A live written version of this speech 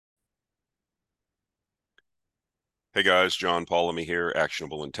Hey guys, John Paulamy here,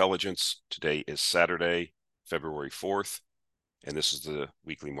 Actionable Intelligence. Today is Saturday, February 4th, and this is the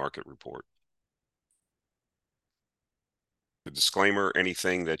weekly market report. The disclaimer,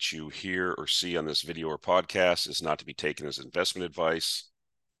 anything that you hear or see on this video or podcast is not to be taken as investment advice.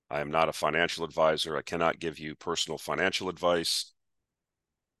 I am not a financial advisor. I cannot give you personal financial advice.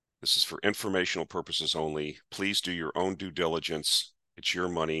 This is for informational purposes only. Please do your own due diligence. It's your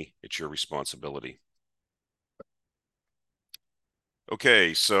money. It's your responsibility.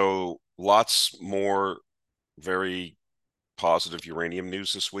 Okay, so lots more very positive uranium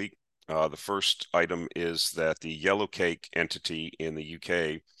news this week. The first item is that the Yellowcake entity in the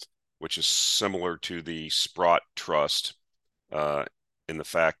UK, which is similar to the Sprott Trust, uh, in the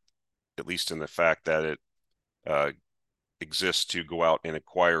fact, at least in the fact that it uh, exists to go out and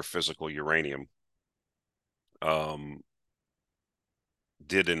acquire physical uranium, um,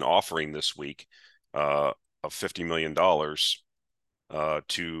 did an offering this week of $50 million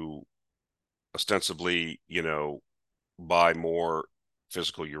to ostensibly, buy more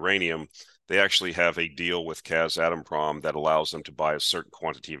physical uranium. They actually have a deal with Kazatomprom that allows them to buy a certain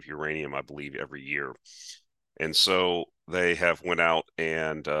quantity of uranium, I believe, every year. And so they have went out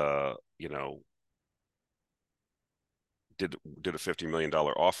and did a $50 million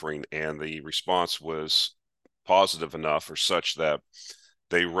offering, and the response was positive enough or such that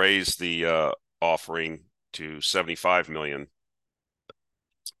they raised the offering to 75 million,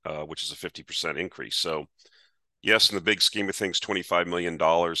 which is a 50% increase. So yes, in the big scheme of things, $25 million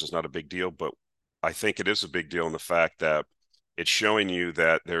is not a big deal, but I think it is a big deal in the fact that it's showing you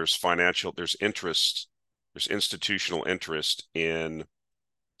that there's interest, there's institutional interest in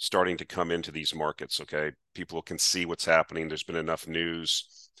starting to come into these markets. Okay. People can see what's happening. There's been enough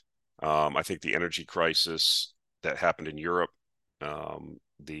news. I think the energy crisis that happened in Europe,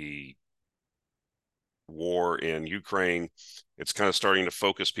 the war in Ukraine, it's kind of starting to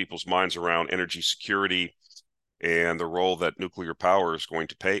focus people's minds around energy security and the role that nuclear power is going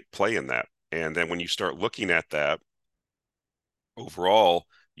to play in that. And then when you start looking at that overall,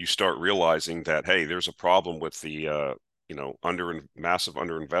 you start realizing that, hey, there's a problem with the massive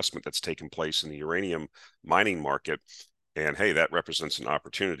underinvestment that's taken place in the uranium mining market. And hey, that represents an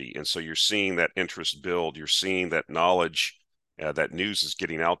opportunity. And so you're seeing that interest build. You're seeing that knowledge, that news is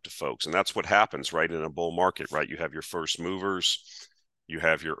getting out to folks. And that's what happens, right, in a bull market, right? You have your first movers, you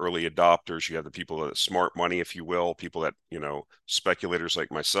have your early adopters, you have the people that smart money, if you will, people that, speculators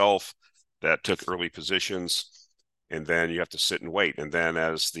like myself that took early positions. And then you have to sit and wait. And then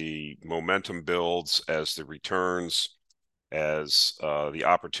as the momentum builds, as the returns, as the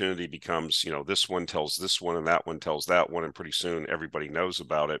opportunity becomes, this one tells this one and that one tells that one, and pretty soon everybody knows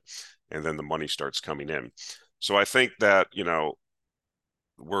about it. And then the money starts coming in. So I think that,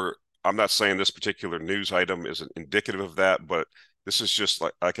 I'm not saying this particular news item is indicative of that, but this is just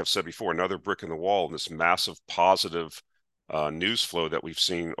like I've said before, another brick in the wall in this massive positive news flow that we've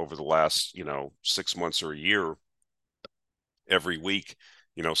seen over the last, 6 months or a year. Every week,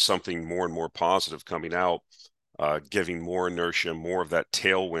 something more and more positive coming out, giving more inertia, more of that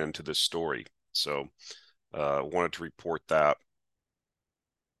tailwind to this story. So wanted to report that.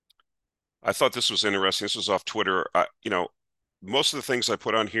 I thought this was interesting. This was off Twitter. Most of the things I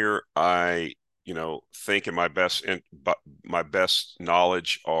put on here, I think in my best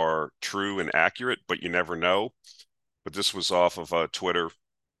knowledge are true and accurate, but you never know. But this was off of Twitter,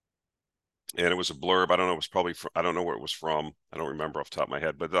 and it was a blurb. I don't know. It was probably I don't know where it was from. I don't remember off the top of my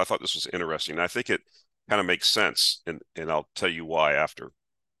head, but I thought this was interesting. And I think it kind of makes sense, and I'll tell you why after.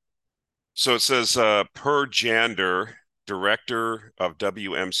 So it says per Jander, director of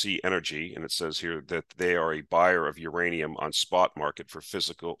WMC Energy, and it says here that they are a buyer of uranium on spot market for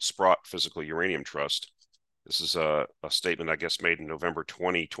Sprott Physical Uranium Trust. This is a statement, I guess, made in November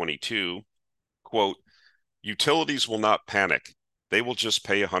 2022. Quote, utilities will not panic. They will just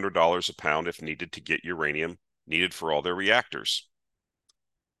pay $100 a pound if needed to get uranium needed for all their reactors.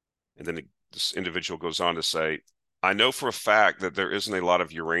 And then this individual goes on to say, I know for a fact that there isn't a lot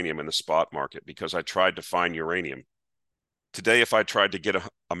of uranium in the spot market because I tried to find uranium. Today, if I tried to get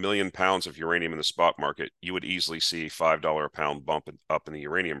a million pounds of uranium in the spot market, you would easily see a $5 a pound bump up in the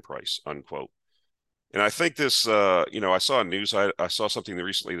uranium price, unquote. And I think this, I saw I saw something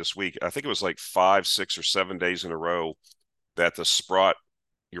recently this week. I think it was like 5, 6, or 7 days in a row that the Sprott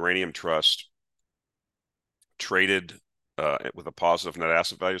Uranium Trust traded with a positive net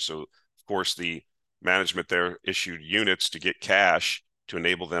asset value. So, of course, the management there issued units to get cash to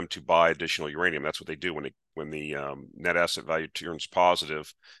enable them to buy additional uranium. That's what they do when the net asset value turns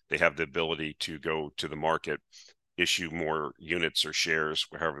positive. They have the ability to go to the market, issue more units or shares,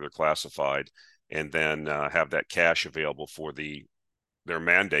 however they're classified, and then have that cash available for their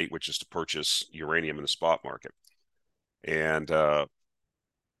mandate, which is to purchase uranium in the spot market. And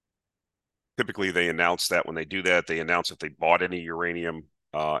typically they announce that when they do that, they announce if they bought any uranium.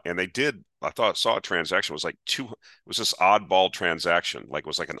 And they did, saw a transaction. It was like it was this oddball transaction. Like it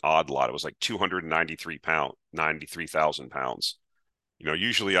was like an odd lot. It was like 93,000 pounds.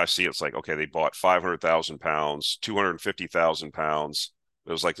 Usually I see it's like, okay, they bought 500,000 pounds, 250,000 pounds.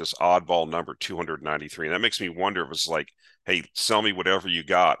 It was like this oddball number, 293. And that makes me wonder if it's like, hey, sell me whatever you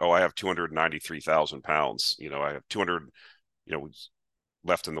got. Oh, I have 293,000 pounds. I have 200,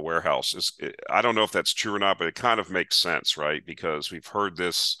 left in the warehouse. I don't know if that's true or not, but it kind of makes sense, right? Because we've heard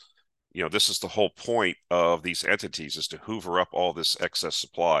this, this is the whole point of these entities, is to hoover up all this excess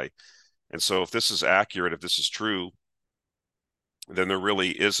supply. And so if this is accurate, if this is true, then there really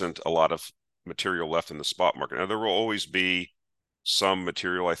isn't a lot of material left in the spot market. Now, there will always be some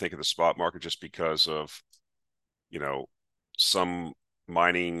material, I think, in the spot market just because of, some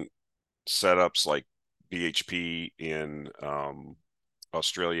mining setups like BHP in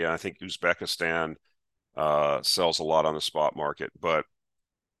Australia. I think Uzbekistan sells a lot on the spot market, but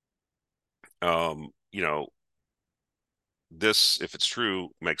this, if it's true,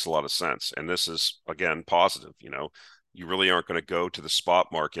 makes a lot of sense. And this is, again, positive. You really aren't going to go to the spot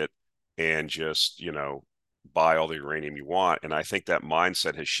market and just, buy all the uranium you want. And I think that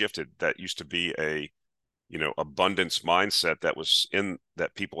mindset has shifted. That used to be a, abundance mindset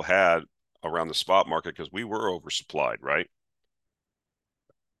that people had around the spot market because we were oversupplied, right?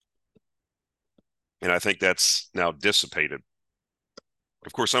 And I think that's now dissipated.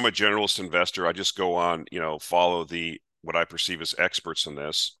 Of course, I'm a generalist investor. I just go on, follow what I perceive as experts in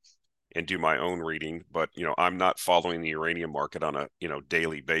this and do my own reading. But, I'm not following the uranium market on a,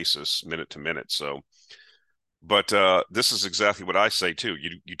 daily basis, minute to minute. So, but this is exactly what I say too.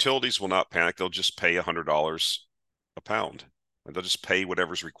 Utilities will not panic. They'll just pay $100 a pound, and they'll just pay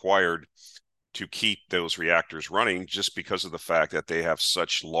whatever's required to keep those reactors running, just because of the fact that they have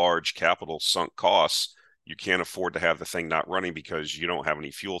such large capital sunk costs. You can't afford to have the thing not running because you don't have any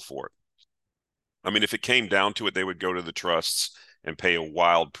fuel for it. I mean, if it came down to it, they would go to the trusts and pay a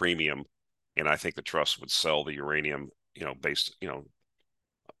wild premium. And I think the trusts would sell the uranium, based,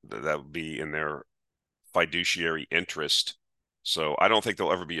 that would be in their fiduciary interest. So I don't think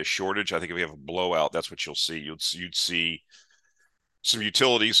there'll ever be a shortage. I think if we have a blowout, that's what you'll see. You'd see some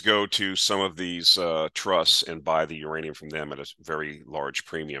utilities go to some of these trusts and buy the uranium from them at a very large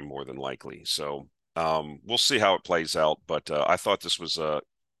premium, more than likely. So we'll see how it plays out. But I thought this was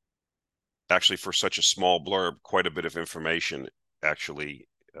actually, for such a small blurb, quite a bit of information actually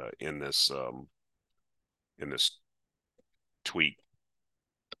in this tweet.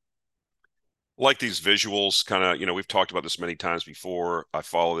 Like these visuals, kind of, we've talked about this many times before. I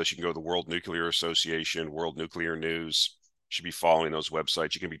follow this. You can go to the World Nuclear Association, World Nuclear News. You should be following those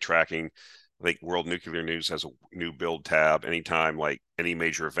websites. You can be tracking. I think World Nuclear News has a new build tab. Anytime like any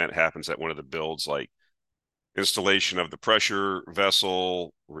major event happens at one of the builds, like installation of the pressure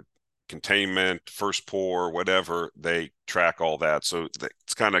vessel, containment, first pour, whatever, they track all that. So it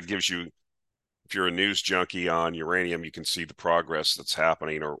kind of gives you, if you're a news junkie on uranium, you can see the progress that's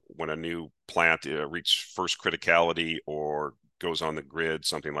happening, or when a new plant reaches first criticality or goes on the grid,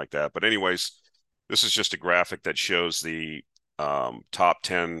 something like that. But anyways, this is just a graphic that shows the top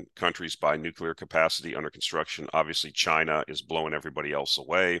 10 countries by nuclear capacity under construction. Obviously, China is blowing everybody else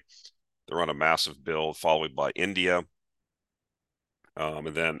away. They're on a massive build, followed by India. And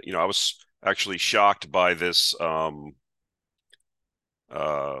then, I was actually shocked by this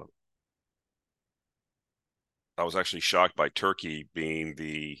I was actually shocked by Turkey being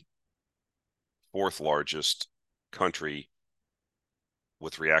the fourth largest country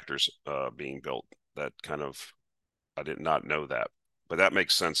with reactors being built. That kind of, I did not know that, but that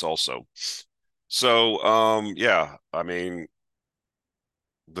makes sense also. So, yeah, I mean,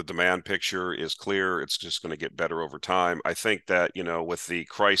 the demand picture is clear. It's just going to get better over time. I think that, with the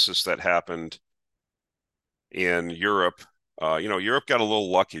crisis that happened in Europe, Europe got a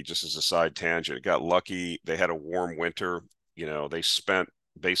little lucky, just as a side tangent. It got lucky. They had a warm winter. They spent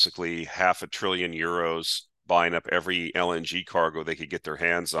basically €500 billion buying up every LNG cargo they could get their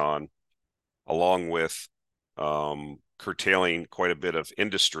hands on, along with curtailing quite a bit of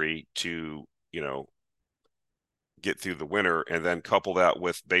industry to, get through the winter, and then couple that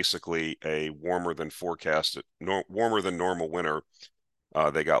with basically a warmer than normal winter.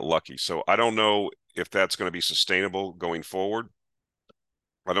 They got lucky. So I don't know if that's going to be sustainable going forward.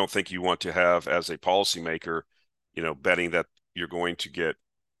 I don't think you want to have, as a policymaker, betting that you're going to get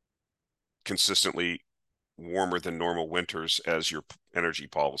consistently warmer than normal winters as your energy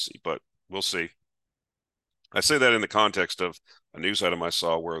policy, but we'll see. I say that in the context of a news item I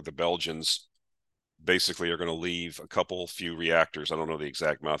saw where the Belgians basically are going to leave a couple few reactors. I don't know the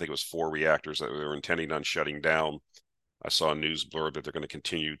exact amount. I think it was 4 reactors that they were intending on shutting down. I saw a news blurb that they're going to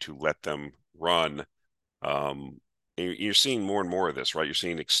continue to let them run. You're seeing more and more of this, right? You're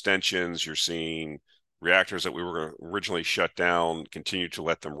seeing extensions. You're seeing reactors that we were going to originally shut down, continue to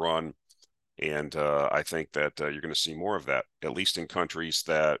let them run. And I think that you're going to see more of that, at least in countries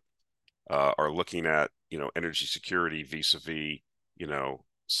that are looking at, energy security vis-a-vis,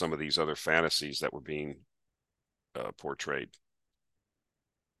 some of these other fantasies that were being portrayed.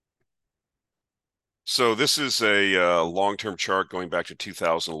 So this is a long-term chart going back to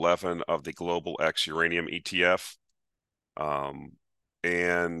 2011 of the Global X Uranium ETF.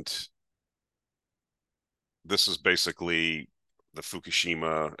 And this is basically the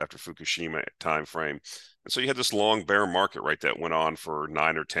Fukushima, after Fukushima timeframe. And so you had this long bear market, right, that went on for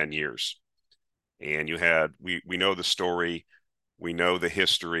 9 or 10 years. And we know the story, we know the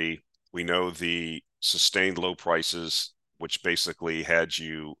history, we know the sustained low prices, which basically had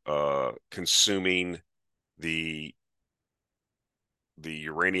you consuming the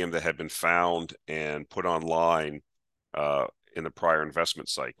uranium that had been found and put online in the prior investment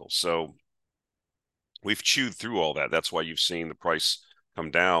cycle. So we've chewed through all that. That's why you've seen the price come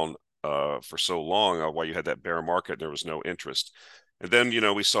down for so long, why you had that bear market, there was no interest. And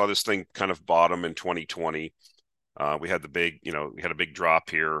then, we saw this thing kind of bottom in 2020. We had a big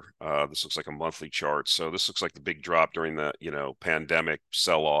drop here. This looks like a monthly chart. So this looks like the big drop during the, pandemic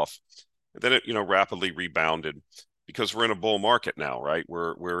sell-off. And then it, rapidly rebounded because we're in a bull market now, right?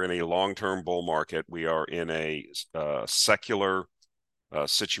 We're in a long-term bull market. We are in a secular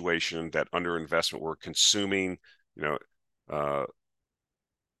situation that under investment, we're consuming, uh,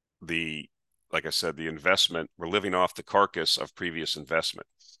 like I said, the investment, we're living off the carcass of previous investment.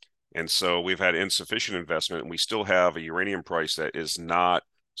 And so we've had insufficient investment, and we still have a uranium price that is not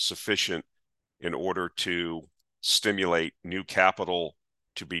sufficient in order to stimulate new capital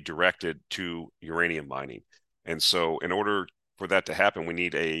to be directed to uranium mining. And so in order for that to happen, we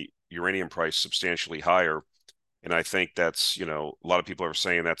need a uranium price substantially higher. And I think that's, a lot of people are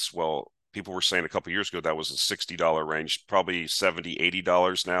saying people were saying a couple of years ago that was a $60 range, probably $70,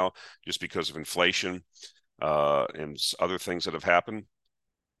 $80 now, just because of inflation and other things that have happened.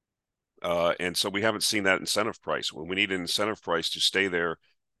 And so we haven't seen that incentive price. When we need an incentive price to stay there,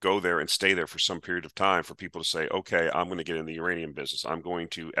 go there and stay there for some period of time for people to say, okay, I'm going to get in the uranium business. I'm going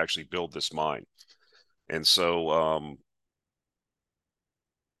to actually build this mine. And so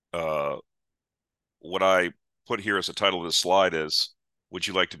what I put here as a title of this slide is, would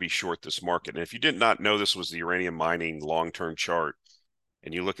you like to be short this market? And if you did not know this was the uranium mining long-term chart,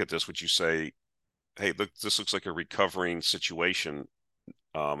 and you look at this, would you say, hey, look, this looks like a recovering situation.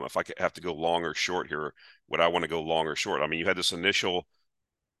 If I have to go long or short here, would I want to go long or short? I mean, you had this initial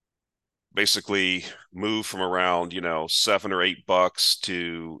basically move from around, $7 or $8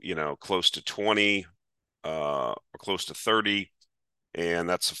 to, close to 20 or close to 30. And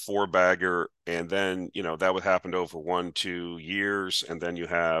that's a 4-bagger. And then, that would happen over 1-2 years. And then you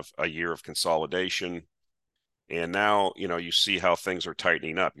have a year of consolidation. And now, you see how things are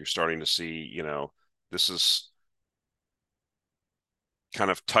tightening up. You're starting to see, this is kind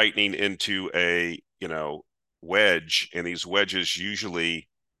of tightening into a, wedge. And these wedges usually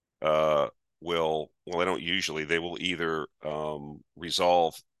they don't usually, they will either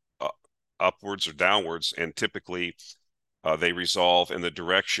resolve upwards or downwards. And typically they resolve in the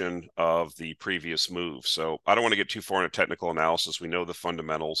direction of the previous move. So I don't want to get too far into technical analysis. We know the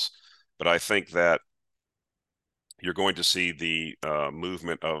fundamentals, but I think that you're going to see the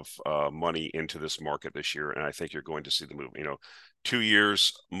movement of money into this market this year, and I think you're going to see the move. 2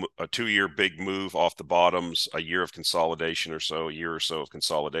 years, a 2-year big move off the bottoms, a year of consolidation or so, a year or so of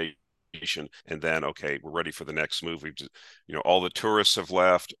consolidation, and then okay, we're ready for the next move. We've just, all the tourists have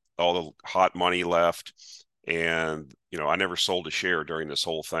left, all the hot money left, and I never sold a share during this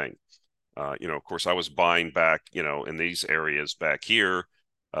whole thing. Of course, I was buying back, in these areas back here.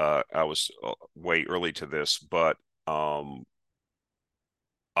 I was way early to this, but I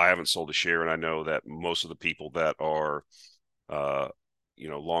haven't sold a share, and I know that most of the people that are,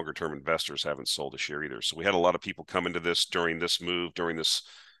 longer term investors haven't sold a share either. So we had a lot of people come into this during this move, during this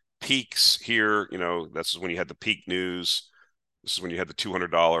peaks here. This is when you had the peak news. This is when you had the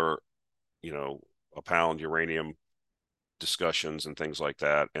 $200, a pound uranium discussions and things like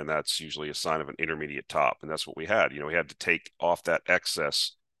that. And that's usually a sign of an intermediate top. And that's what we had. We had to take off that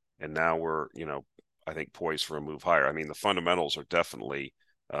excess. And now we're, I think poised for a move higher. I mean, the fundamentals are definitely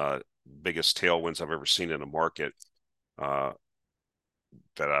biggest tailwinds I've ever seen in a market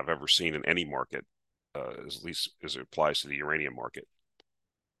that I've ever seen in any market. at least as it applies to the uranium market.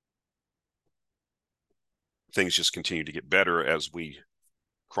 Things just continue to get better as we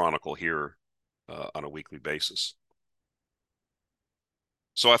chronicle here on a weekly basis.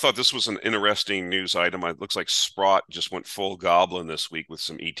 So I thought this was an interesting news item. It looks like Sprott just went full goblin this week with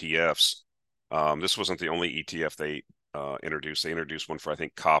some ETFs. This wasn't the only ETF they introduced. They introduced one for, I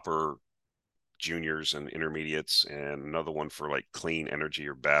think, copper juniors and intermediates, and another one for like clean energy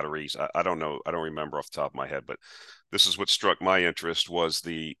or batteries. I don't know. I don't remember off the top of my head, but this is what struck my interest was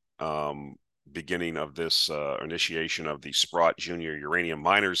the beginning of this initiation of the Sprott Junior Uranium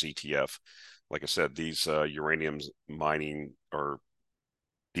Miners ETF. Like I said, these uranium mining or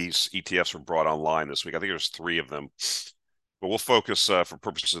these ETFs were brought online this week. I think there's 3 of them. But we'll focus for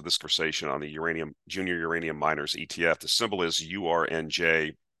purposes of this conversation on the Junior Uranium Miners ETF. The symbol is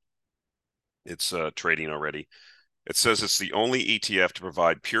URNJ. It's trading already. It says it's the only ETF to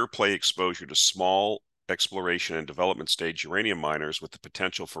provide pure play exposure to small exploration and development stage uranium miners with the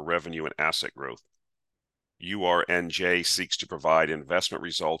potential for revenue and asset growth. URNJ seeks to provide investment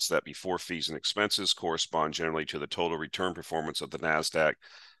results that, before fees and expenses, correspond generally to the total return performance of the NASDAQ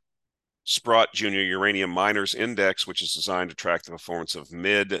Sprott Junior Uranium Miners Index, which is designed to track the performance of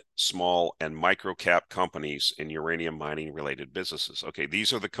mid, small, and micro-cap companies in uranium mining-related businesses. Okay,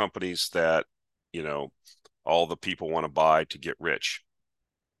 these are the companies that, you know, all the people want to buy to get rich.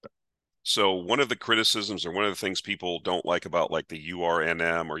 So one of the criticisms, or one of the things people don't like about like the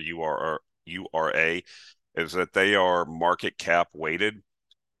URNM or URA, is that they are market cap weighted,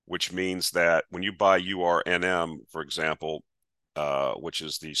 which means that when you buy URNM, for example, which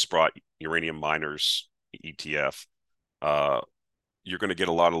is the Sprott Uranium Miners ETF, you're going to get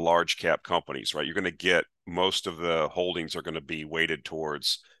a lot of large cap companies, right? You're going to get most of the holdings are going to be weighted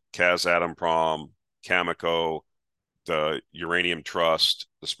towards Kazatomprom, Cameco, the Uranium Trust,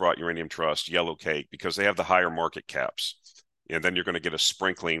 the Sprott Uranium Trust, Yellow Cake, because they have the higher market caps. And then you're going to get a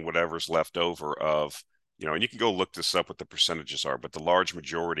sprinkling, whatever's left over of, and you can go look this up what the percentages are, but the large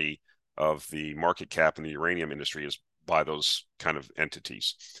majority of the market cap in the uranium industry is by those kind of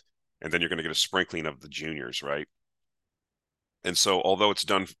entities. And then you're going to get a sprinkling of the juniors, right? And so although it's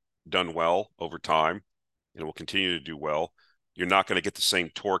done well over time and will continue to do well, you're not going to get the same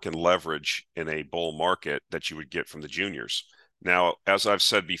torque and leverage in a bull market that you would get from the juniors. Now, as I've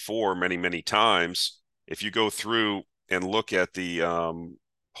said before many, many times, if you go through and look at the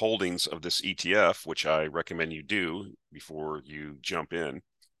holdings of this ETF, which I recommend you do before you jump in,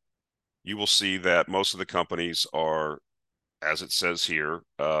 you will see that most of the companies are, as it says here,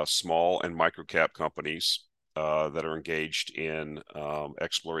 small and micro cap companies that are engaged in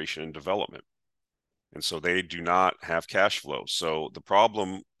exploration and development. And so they do not have cash flow. So the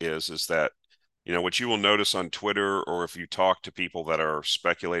problem is that, what you will notice on Twitter, or if you talk to people that are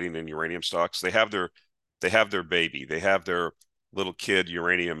speculating in uranium stocks, they have their baby. They have their little kid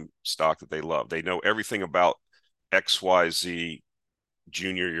uranium stock that they love. They know everything about XYZ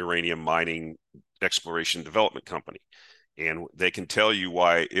junior uranium mining exploration development company. And they can tell you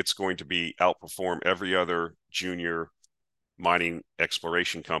why it's going to be outperform every other junior mining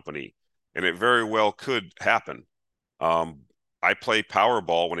exploration company. And it very well could happen. I play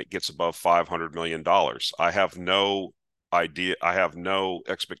Powerball when it gets above $500 million. I have no idea. I have no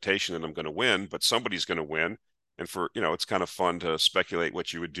expectation that I'm going to win, but somebody's going to win. And it's kind of fun to speculate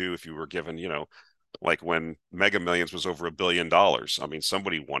what you would do if you were given, like when Mega Millions was over $1 billion. I mean,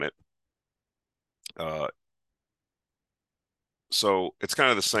 somebody won it. So it's kind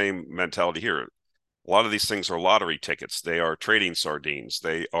of the same mentality here. A lot of these things are lottery tickets. They are trading sardines.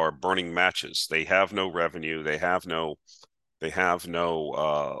 They are burning matches. They have no revenue. They have no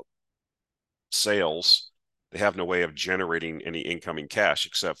sales. They have no way of generating any incoming cash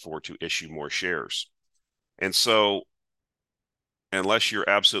except for to issue more shares. And so, unless you're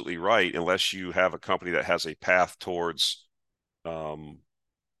absolutely right, unless you have a company that has a path towards getting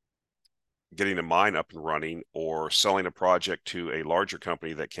a mine up and running or selling a project to a larger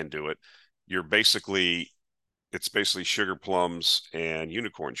company that can do it, it's basically sugar plums and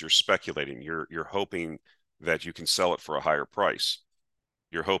unicorns. You're speculating. You're hoping that you can sell it for a higher price.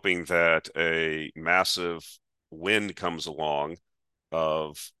 You're hoping that a massive wind comes along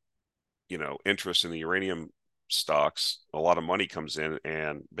of, interest in the uranium stocks. A lot of money comes in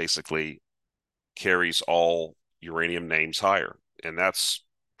and basically carries all uranium names higher. And that's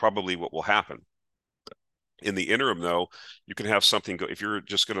probably what will happen. In the interim, though, you can have something go. If you're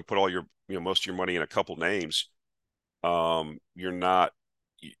just going to put all your, most of your money in a couple names, you're not.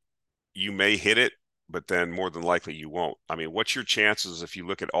 You may hit it, but then more than likely you won't. I mean, what's your chances if you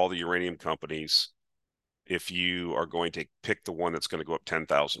look at all the uranium companies, if you are going to pick the one that's going to go up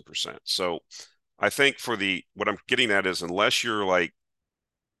 10,000%? So I think what I'm getting at is unless you're like,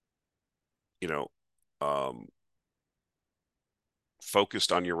 you know, um,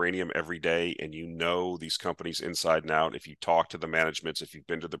 focused on uranium every day and you know these companies inside and out, if you talk to the managements, if you've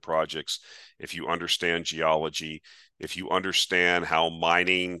been to the projects, if you understand geology, if you understand how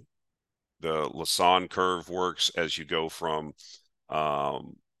mining the Lassonde curve works as you go from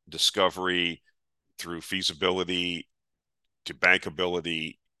um, discovery through feasibility to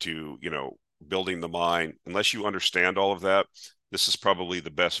bankability to, building the mine, unless you understand all of that, this is probably the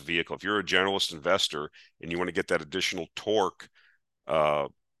best vehicle. If you're a generalist investor and you want to get that additional torque uh,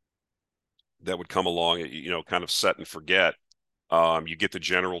 that would come along, kind of set and forget. You get the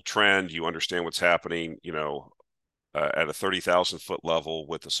general trend, you understand what's happening, at a 30,000 foot level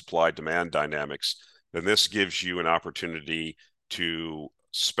with the supply demand dynamics, then this gives you an opportunity to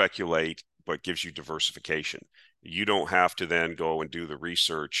speculate, but gives you diversification. You don't have to then go and do the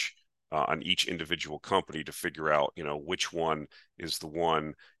research on each individual company to figure out, which one is the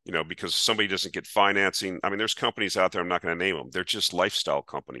one, because somebody doesn't get financing. I mean, there's companies out there, I'm not going to name them. They're just lifestyle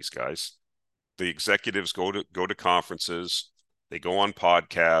companies, guys. The executives go to conferences, they go on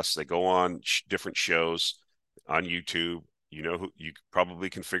podcasts, they go on different shows on YouTube. You probably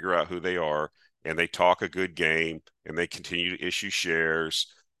can figure out who they are, and they talk a good game, and they continue to issue shares.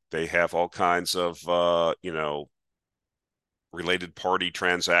 They have all kinds of related party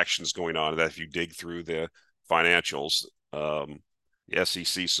transactions going on that if you dig through the financials, the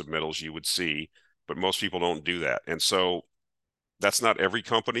SEC submittals, you would see, but most people don't do that. And so that's not every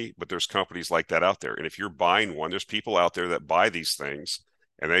company, but there's companies like that out there. And if you're buying one, there's people out there that buy these things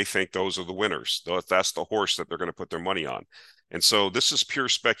and they think those are the winners. That's the horse that they're going to put their money on. And so this is pure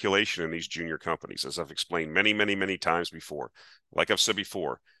speculation in these junior companies, as I've explained many, many, many times before. Like I've said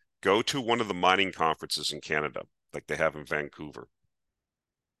before, go to one of the mining conferences in Canada, like they have in Vancouver.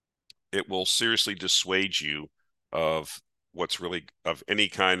 It will seriously dissuade you of what's really of any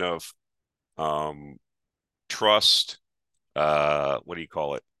kind of trust. What do you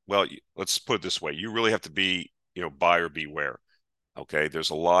call it? Well, let's put it this way. You really have to be, buyer beware. Okay.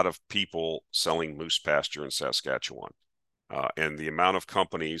 There's a lot of people selling moose pasture in Saskatchewan. And the amount of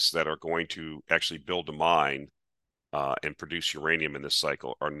companies that are going to actually build a mine and produce uranium in this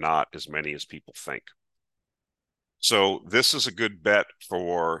cycle are not as many as people think. So this is a good bet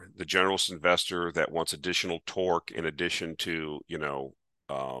for the generalist investor that wants additional torque in addition to,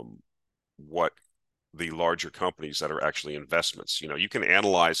 what the larger companies that are actually investments. You can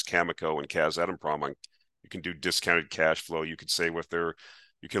analyze Cameco and Kazatomprom on, you can do discounted cash flow. You could say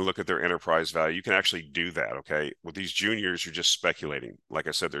you can look at their enterprise value. You can actually do that. Okay. With these juniors, you're just speculating. Like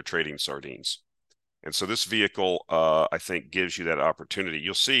I said, they're trading sardines. And so this vehicle, I think, gives you that opportunity.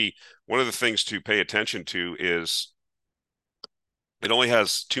 You'll see one of the things to pay attention to is it only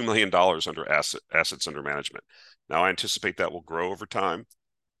has $2 million under assets under management. Now, I anticipate that will grow over time,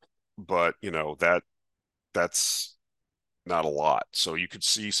 but that's not a lot. So you could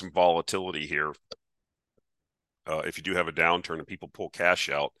see some volatility here. If you do have a downturn and people pull cash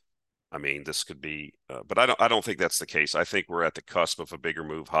out, I mean, this could be, but I don't think that's the case. I think we're at the cusp of a bigger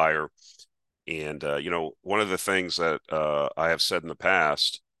move higher. And, one of the things that I have said in the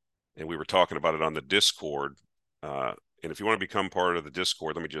past, and we were talking about it on the Discord, and if you want to become part of the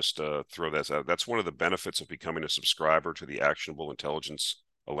Discord, let me just throw that out. That's one of the benefits of becoming a subscriber to the Actionable Intelligence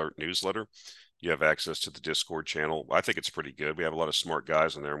Alert newsletter. You have access to the Discord channel. I think it's pretty good. We have a lot of smart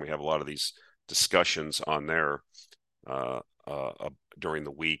guys in there, and we have a lot of these discussions on there during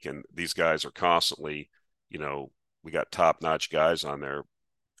the week. And these guys are constantly, we got top-notch guys on there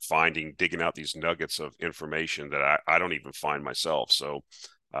digging out these nuggets of information that I don't even find myself. So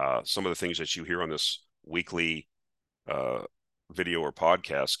some of the things that you hear on this weekly video or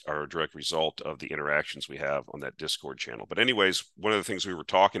podcast are a direct result of the interactions we have on that Discord channel. But anyways, one of the things we were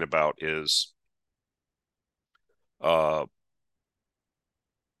talking about is I've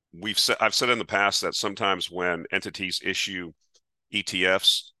said in the past that sometimes when entities issue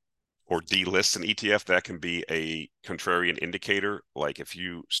ETFs or delist an ETF, that can be a contrarian indicator. Like if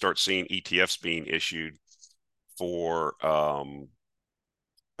you start seeing ETFs being issued for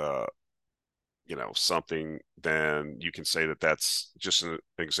something, then you can say that that's just an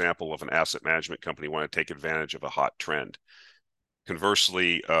example of an asset management company want to take advantage of a hot trend.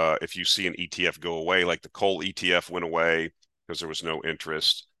 Conversely, if you see an ETF go away, like the coal ETF went away because there was no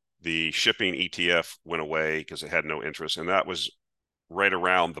interest, the shipping ETF went away because it had no interest, and that was right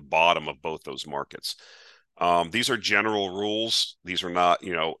around the bottom of both those markets. These are general rules. These are not,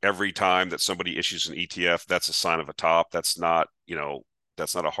 every time that somebody issues an ETF, that's a sign of a top. That's not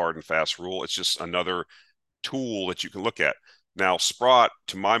a hard and fast rule. It's just another tool that you can look at. Now, Sprott,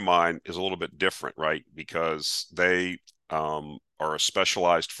 to my mind, is a little bit different, right? Because they are a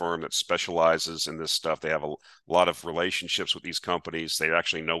specialized firm that specializes in this stuff. They have a lot of relationships with these companies. They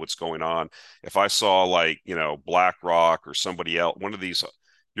actually know what's going on. If I saw like, BlackRock or somebody else, one of these,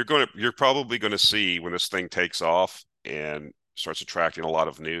 you're probably going to see when this thing takes off and starts attracting a lot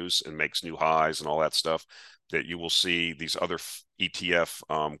of news and makes new highs and all that stuff, that you will see these other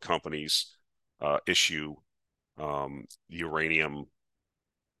ETF companies issue uranium,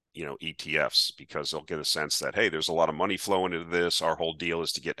 ETFs, because they'll get a sense that, hey, there's a lot of money flowing into this. Our whole deal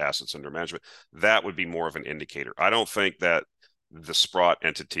is to get assets under management. That would be more of an indicator. I don't think that the Sprott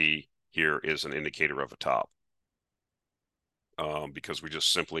entity here is an indicator of a top, because we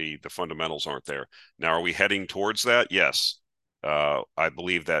just simply, the fundamentals aren't there. Now, are we heading towards that? Yes. I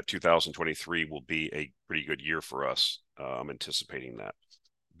believe that 2023 will be a pretty good year for us. I'm anticipating that.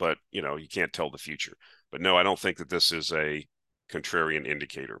 But, you can't tell the future. But no, I don't think that this is a contrarian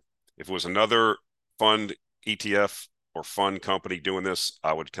indicator. If it was another fund ETF or fund company doing this,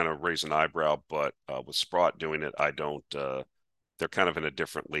 I would kind of raise an eyebrow. But with Sprott doing it, I don't. They're kind of in a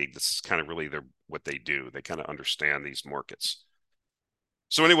different league. This is kind of really what they do. They kind of understand these markets.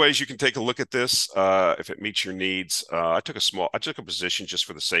 So, anyways, you can take a look at this if it meets your needs. I took a position just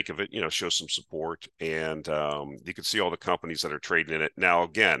for the sake of it, show some support, and you can see all the companies that are trading in it. Now,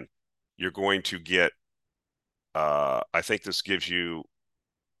 again, you're going to get. I think this gives you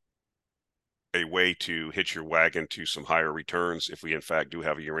a way to hitch your wagon to some higher returns if we in fact do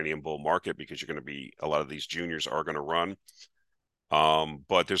have a uranium bull market, because a lot of these juniors are going to run.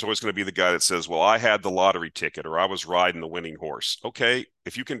 But there's always going to be the guy that says, well, I had the lottery ticket, or I was riding the winning horse. Okay,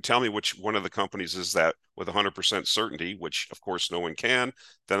 if you can tell me which one of the companies is that with 100% certainty, which of course no one can,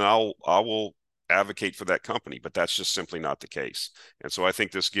 then I will advocate for that company, but that's just simply not the case. And so I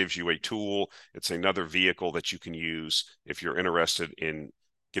think this gives you a tool. It's another vehicle that you can use if you're interested in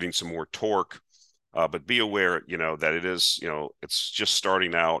getting some more torque. But be aware, that it is, it's just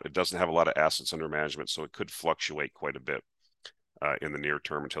starting out. It doesn't have a lot of assets under management, so it could fluctuate quite a bit in the near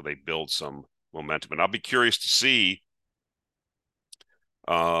term until they build some momentum. And I'll be curious to see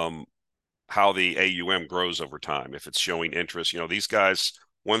how the AUM grows over time, if it's showing interest. These guys,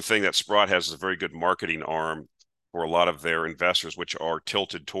 one thing that Sprott has is a very good marketing arm for a lot of their investors, which are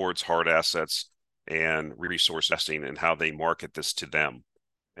tilted towards hard assets and resource investing, and how they market this to them,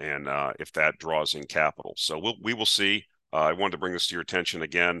 and if that draws in capital. So we will see. I wanted to bring this to your attention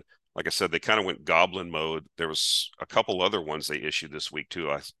again. Like I said, they kind of went goblin mode. There was a couple other ones they issued this week too.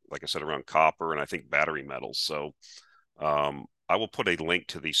 Like I said, around copper and I think battery metals. So I will put a link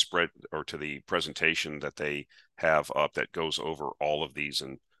to the spread or to the presentation that they have up that goes over all of these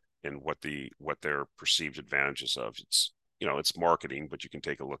and what their perceived advantages of. It's marketing, but you can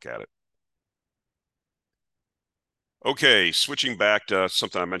take a look at it. Okay, switching back to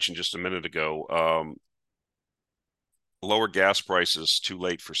something I mentioned just a minute ago. Lower gas prices too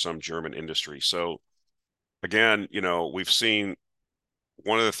late for some German industry. So again, we've seen,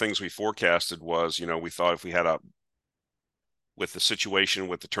 one of the things we forecasted was, we thought if we had with the situation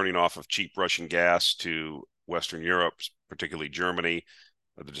with the turning off of cheap Russian gas to Western Europe, particularly Germany,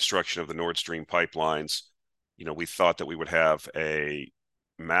 the destruction of the Nord Stream pipelines, we thought that we would have a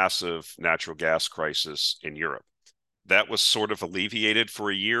massive natural gas crisis in Europe. That was sort of alleviated for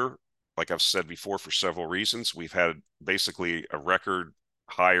a year. Like I've said before, for several reasons. We've had basically a record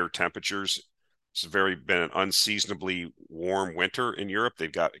higher temperatures. It's been an unseasonably warm winter in Europe.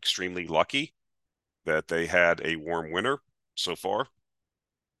 They've got extremely lucky that they had a warm winter so far.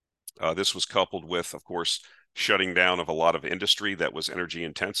 This was coupled with, of course, shutting down of a lot of industry that was energy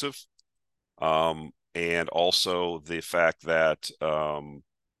intensive. And also the fact that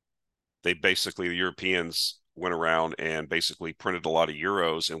the Europeans went around and basically printed a lot of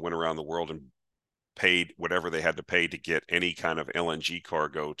euros and went around the world and paid whatever they had to pay to get any kind of LNG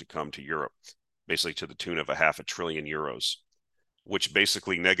cargo to come to Europe, basically to the tune of $500 billion euros, which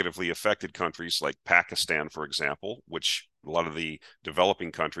basically negatively affected countries like Pakistan, for example, which a lot of the developing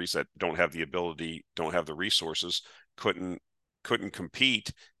countries that don't have the resources, couldn't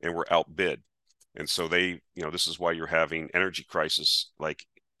compete and were outbid. And so this is why you're having energy crisis, like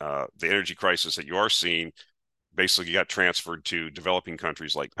the energy crisis that you are seeing basically got transferred to developing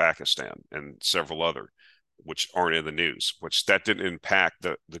countries like Pakistan and several other, which aren't in the news, which that didn't impact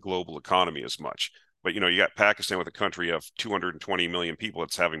the global economy as much. But, you got Pakistan with a country of 220 million people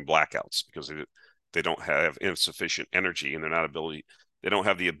that's having blackouts because they don't have insufficient energy, and they don't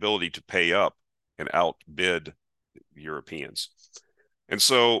have the ability to pay up and outbid Europeans. And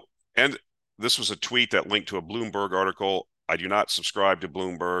this was a tweet that linked to a Bloomberg article. I do not subscribe to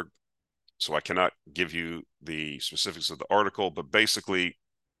Bloomberg, so I cannot give you the specifics of the article, but basically,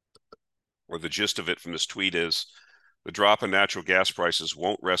 or the gist of it from this tweet is, the drop in natural gas prices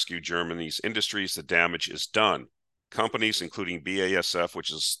won't rescue Germany's industries. The damage is done. Companies, including BASF,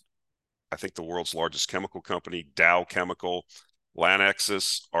 which is, I think, the world's largest chemical company, Dow Chemical,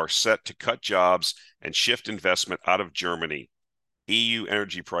 Lanxess, are set to cut jobs and shift investment out of Germany. EU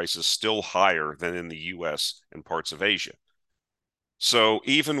energy prices still higher than in the US and parts of Asia. So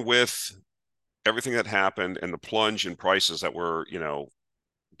even with everything that happened and the plunge in prices that were,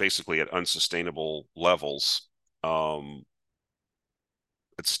 basically at unsustainable levels,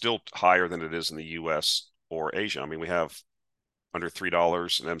 it's still higher than it is in the US or Asia. I mean, we have under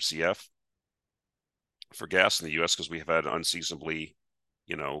 $3 an MCF for gas in the US because we have had unseasonably,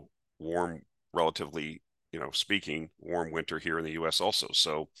 warm, relatively, speaking, warm winter here in the US also.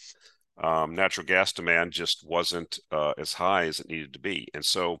 So natural gas demand just wasn't as high as it needed to be. And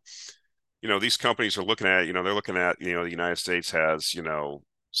so, these companies are looking at, they're looking at, the United States has,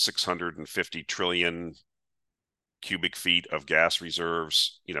 650 trillion cubic feet of gas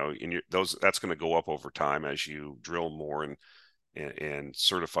reserves, that's going to go up over time as you drill more and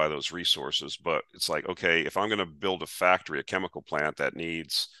certify those resources. But it's like, okay, if I'm going to build a factory, a chemical plant that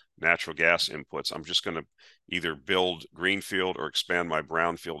needs natural gas inputs, I'm just going to either build greenfield or expand my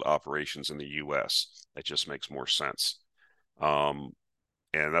brownfield operations in the US. That just makes more sense. And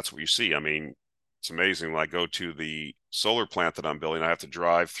that's what you see. I mean, it's amazing. When I go to the solar plant that I'm building, I have to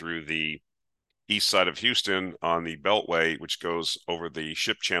drive through the east side of Houston on the Beltway, which goes over the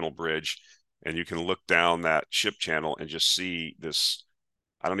Ship Channel Bridge. And you can look down that ship channel and just see this,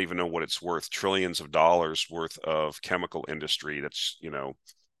 I don't even know what it's worth, trillions of dollars worth of chemical industry that's,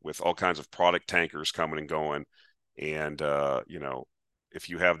 with all kinds of product tankers coming and going. And, if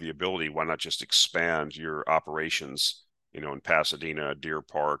you have the ability, why not just expand your operations, in Pasadena, Deer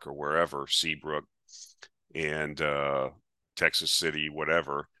Park, or wherever, Seabrook, and Texas City,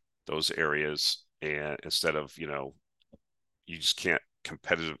 whatever, those areas. And instead of, you just can't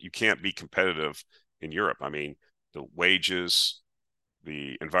be competitive in Europe. I mean, the wages,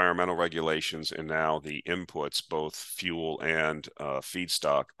 the environmental regulations, and now the inputs, both fuel and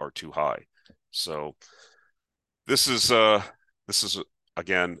feedstock, are too high. So this is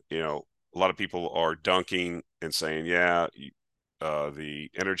again, a lot of people are dunking and saying, yeah, the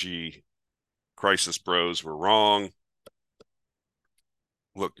energy crisis bros were wrong.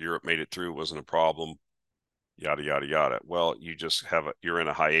 Look, Europe made it through, wasn't a problem, yada, yada, yada. Well, you're in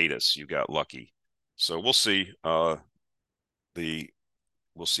a hiatus. You got lucky. So we'll see. We'll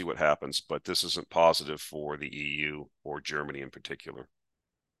see what happens, but this isn't positive for the EU or Germany in particular.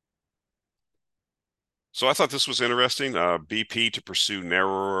 So I thought this was interesting. BP to pursue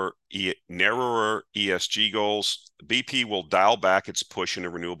narrower ESG goals. BP will dial back its push into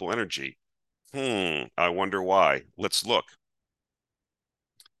renewable energy. I wonder why. Let's look.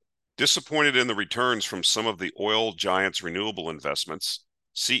 Disappointed in the returns from some of the oil giants' renewable investments,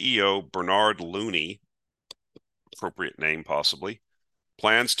 CEO Bernard Looney, appropriate name possibly,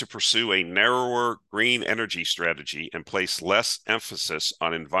 plans to pursue a narrower green energy strategy and place less emphasis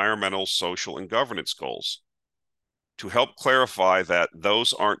on environmental, social, and governance goals. To help clarify that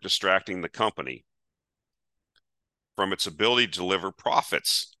those aren't distracting the company from its ability to deliver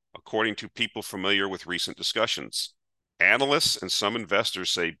profits, according to people familiar with recent discussions. Analysts and some investors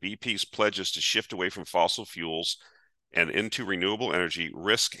say BP's pledges to shift away from fossil fuels and into renewable energy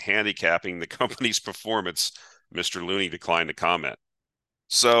risk handicapping the company's performance. Mr. Looney declined to comment.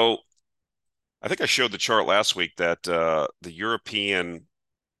 So I think I showed the chart last week that the European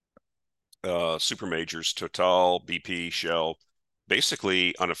super majors, Total, BP, Shell,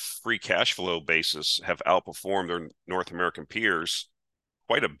 basically on a free cash flow basis have outperformed their North American peers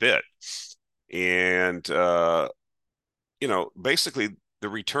quite a bit. And, basically the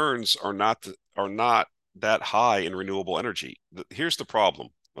returns are not that high in renewable energy. Here's the problem,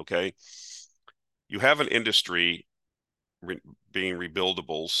 okay? You have an industry being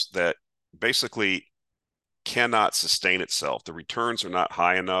rebuildables that basically cannot sustain itself. The returns are not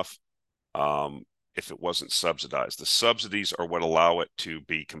high enough if it wasn't subsidized. The subsidies are what allow it to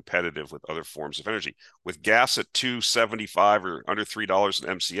be competitive with other forms of energy. With gas at $2.75 or under $3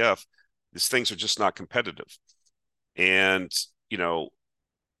 an MCF, these things are just not competitive. And,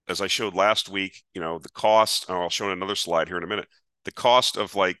 as I showed last week, the cost, I'll show in another slide here in a minute, the cost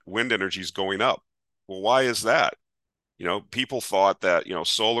of like wind energy is going up. Well, why is that? People thought that,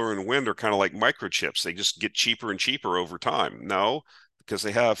 solar and wind are kind of like microchips. They just get cheaper and cheaper over time. No, because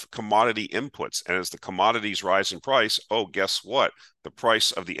they have commodity inputs. And as the commodities rise in price, oh, guess what? The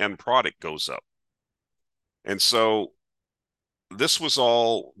price of the end product goes up. And so this was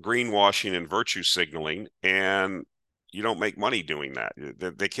all greenwashing and virtue signaling, and you don't make money doing that.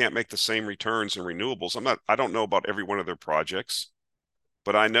 They can't make the same returns in renewables. I don't know about every one of their projects,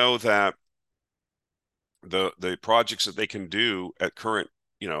 but I know that the projects that they can do at current,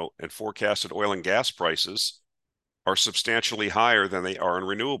 and forecasted oil and gas prices are substantially higher than they are in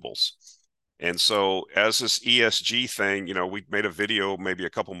renewables. And so, as this ESG thing, we made a video maybe a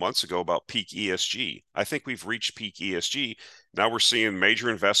couple months ago about peak ESG. I think we've reached peak ESG. Now we're seeing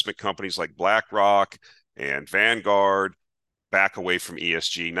major investment companies like BlackRock and Vanguard back away from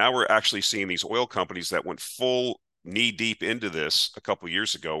ESG. Now we're actually seeing these oil companies that went full knee deep into this a couple of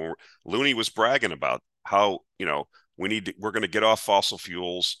years ago. Looney was bragging about how, we're going to get off fossil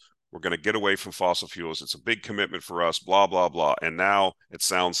fuels. We're going to get away from fossil fuels. It's a big commitment for us, blah, blah, blah. And now it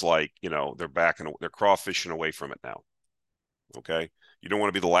sounds like, they're crawfishing away from it now. Okay. You don't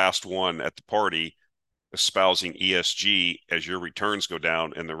want to be the last one at the party espousing ESG as your returns go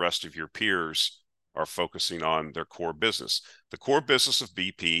down and the rest of your peers are focusing on their core business. The core business of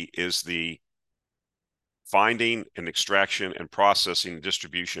BP is the finding and extraction and processing and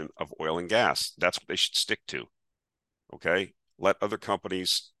distribution of oil and gas. That's what they should stick to. Okay. Let other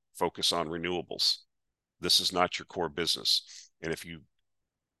companies focus on renewables. This is not your core business. And if you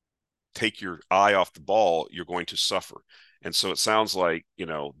take your eye off the ball, you're going to suffer. And so it sounds like,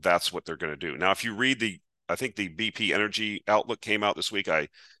 that's what they're going to do. Now, if you read I think the BP Energy Outlook came out this week. I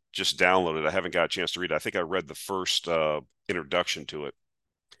just downloaded it. I haven't got a chance to read it. I think I read the first introduction to it.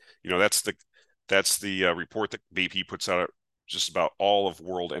 That's the report that BP puts out just about all of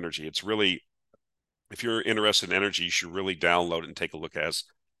world energy. It's really, if you're interested in energy, you should really download it and take a look. It has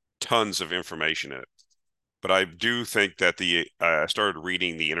tons of information in it. But I do think that I started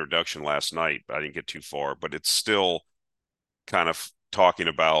reading the introduction last night, but I didn't get too far. But it's still kind of talking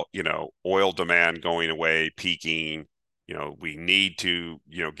about, oil demand going away, peaking. We need to,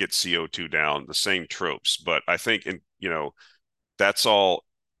 get CO2 down, the same tropes. But I think, that's all,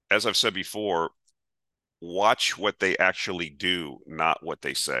 as I've said before, watch what they actually do, not what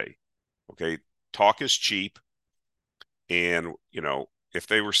they say. Okay. Talk is cheap. And, if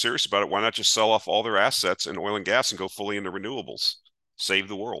they were serious about it, why not just sell off all their assets in oil and gas and go fully into renewables? Save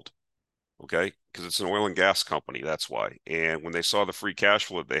the world. Okay. Because it's an oil and gas company. That's why. And when they saw the free cash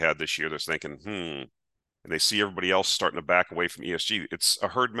flow that they had this year, they're thinking, and they see everybody else starting to back away from ESG. It's a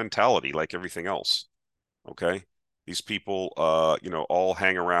herd mentality like everything else. Okay. These people, all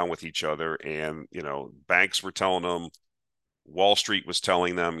hang around with each other, and, banks were telling them, Wall Street was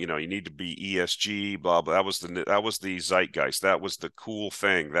telling them, you need to be ESG, blah, blah. That was the zeitgeist. That was the cool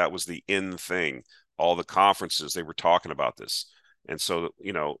thing. That was the in thing. All the conferences, they were talking about this. And so,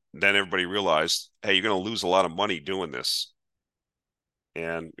 then everybody realized, hey, you're going to lose a lot of money doing this.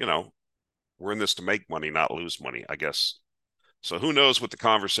 And, we're in this to make money, not lose money, I guess. So who knows what the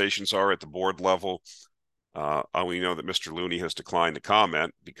conversations are at the board level. We know that Mr. Looney has declined to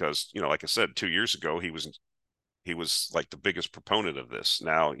comment because, like I said, 2 years ago, he was like the biggest proponent of this.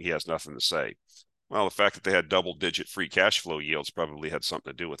 Now he has nothing to say. Well, the fact that they had double-digit free cash flow yields probably had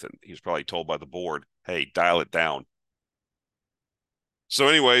something to do with it. He was probably told by the board, hey, dial it down. So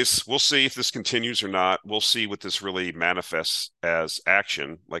anyways, we'll see if this continues or not. We'll see what this really manifests as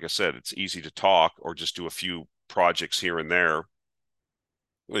action. Like I said, it's easy to talk or just do a few projects here and there.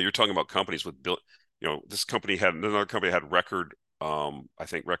 Well, you're talking about companies with, this company had, another company had record, I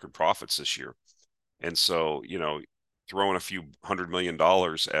think record profits this year. And so, throwing a few $100 million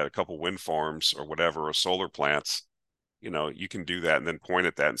at a couple wind farms or whatever, or solar plants, you can do that and then point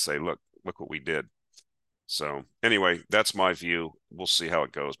at that and say, look what we did. So anyway, that's my view. We'll see how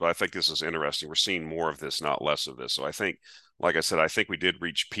it goes. But I think this is interesting. We're seeing more of this, not less of this. So I think, like I said, I think we did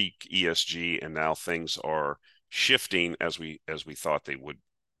reach peak ESG, and now things are shifting as we thought they would.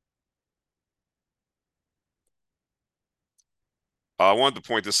 I wanted to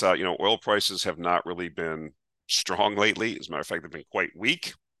point this out. Oil prices have not really been strong lately. As a matter of fact, they've been quite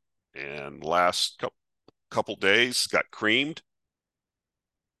weak. And last couple days got creamed.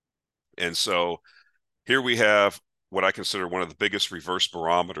 And so here we have what I consider one of the biggest reverse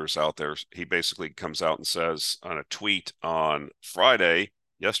barometers out there. He basically comes out and says on a tweet on Friday,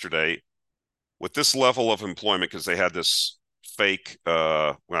 yesterday, with this level of employment, because they had this fake,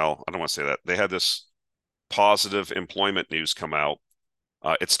 well, I don't want to say that. They had this positive employment news come out.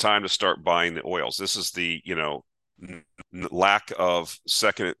 It's time to start buying the oils. This is the, lack of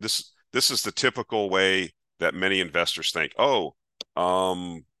second. This is the typical way that many investors think. Oh,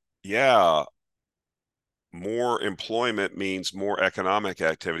 yeah, more employment means more economic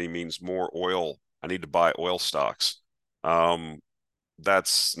activity, means more oil. I need to buy oil stocks.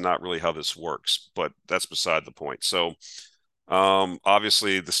 That's not really how this works, but that's beside the point. So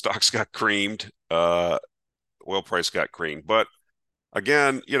Obviously the stocks got creamed. Oil price got creamed, but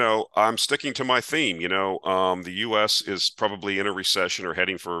again, I'm sticking to my theme. The U.S. is probably in a recession or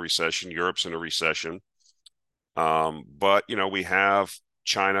heading for a recession. Europe's in a recession. But we have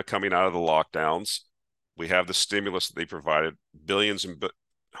China coming out of the lockdowns. We have the stimulus that they provided, billions and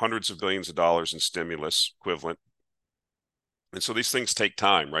hundreds of billions of dollars in stimulus equivalent. And so these things take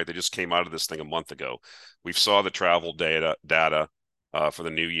time, right? They just came out of this thing a month ago. We've saw the travel data for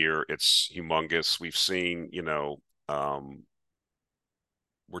the new year. It's humongous. We've seen,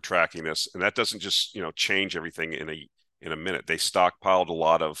 we're tracking this, and that doesn't just change everything in a minute. They stockpiled a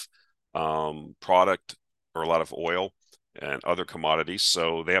lot of product or a lot of oil and other commodities,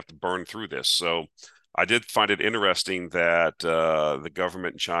 so they have to burn through this. So I did find it interesting that the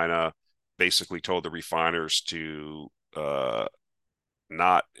government in China basically told the refiners to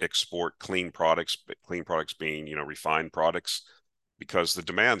not export clean products, but clean products being refined products, because the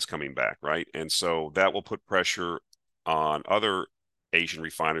demand's coming back, right? And so that will put pressure on other Asian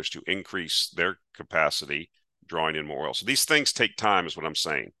refiners to increase their capacity, drawing in more oil. So these things take time, is what I'm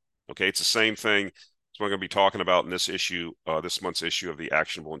saying. Okay, it's the same thing. That's what I'm going to be talking about in this issue, this month's issue of the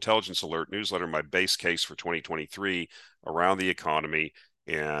Actionable Intelligence Alert newsletter. My base case for 2023 around the economy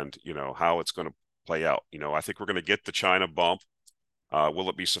and how it's going to play out. I think we're going to get the China bump. Will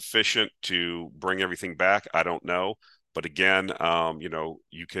it be sufficient to bring everything back? I don't know. But again,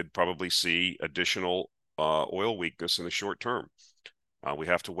 you could probably see additional oil weakness in the short term. We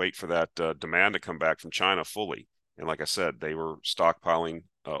have to wait for that demand to come back from China fully. And like I said, they were stockpiling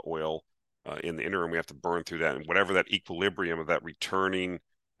oil in the interim. We have to burn through that. And whatever that equilibrium of that returning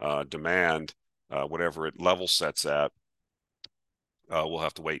demand, whatever it level sets at, we'll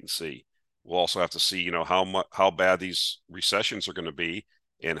have to wait and see. We'll also have to see, how bad these recessions are going to be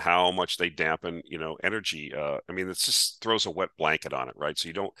and how much they dampen, energy. I mean, it just throws a wet blanket on it, right? So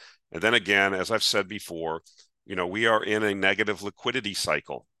you don't, and then again, as I've said before, we are in a negative liquidity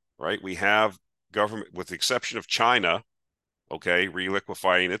cycle, right? We have government, with the exception of China, okay,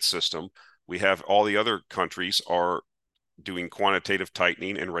 reliquefying its system. We have all the other countries are doing quantitative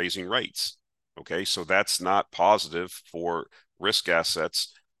tightening and raising rates. Okay, so that's not positive for risk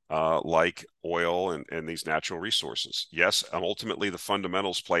assets like oil and these natural resources. Yes, ultimately the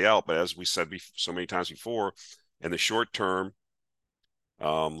fundamentals play out, but as we said so many times before, in the short term,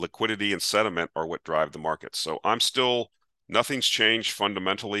 liquidity and sentiment are what drive the market. So nothing's changed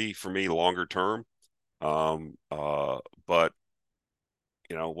fundamentally for me longer term, but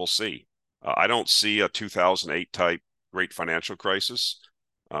we'll see. I don't see a 2008 type great financial crisis.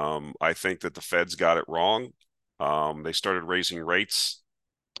 I think that the Fed's got it wrong. They started raising rates.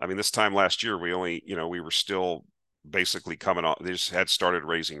 I mean, this time last year, we were still basically coming off. They just had started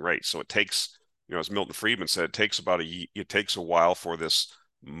raising rates. So it takes, as Milton Friedman said, it takes a while for this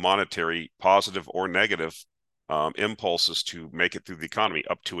monetary, positive or negative, impulses to make it through the economy,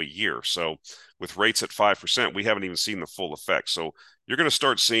 up to a year. So with rates at 5%, we haven't even seen the full effect. So you're going to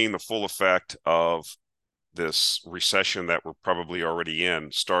start seeing the full effect of this recession that we're probably already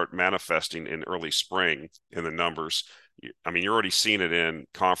in start manifesting in early spring in the numbers. I mean, you're already seeing it in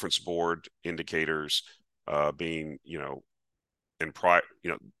conference board indicators being, in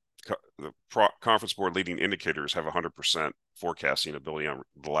the conference board leading indicators have 100% forecasting ability on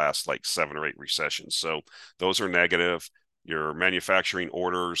the last like 7 or 8 recessions. So those are negative. Your manufacturing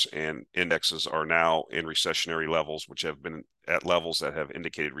orders and indexes are now in recessionary levels, which have been at levels that have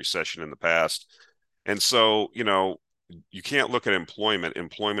indicated recession in the past. And so, you can't look at employment.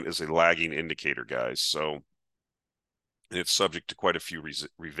 Employment is a lagging indicator, guys. So it's subject to quite a few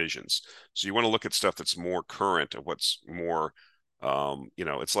revisions. So you want to look at stuff that's more current, of what's more,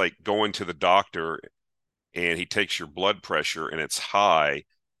 it's like going to the doctor and he takes your blood pressure and it's high,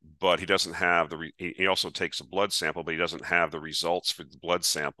 but he doesn't have he also takes a blood sample, but he doesn't have the results for the blood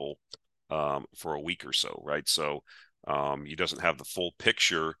sample for a week or so, right? So he doesn't have the full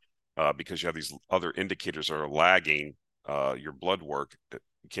picture because you have these other indicators that are lagging your blood work.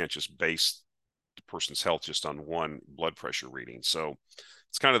 You can't just base the person's health just on one blood pressure reading. So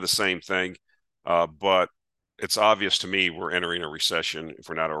it's kind of the same thing, but it's obvious to me we're entering a recession if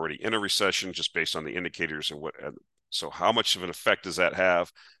we're not already in a recession, just based on the indicators and what. So how much of an effect does that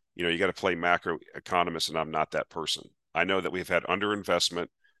have? You got to play macroeconomist, and I'm not that person. I know that we've had underinvestment.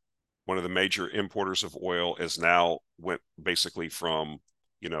 One of the major importers of oil is now went basically from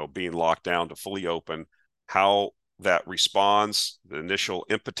being locked down to fully open. How that responds, the initial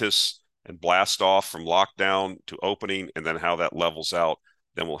impetus and blast off from lockdown to opening, and then how that levels out,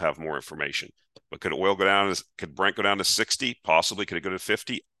 then we'll have more information. But could oil go down? Could Brent go down to 60? Possibly. Could it go to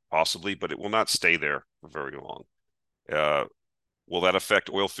 50? Possibly, but it will not stay there for very long. Will that affect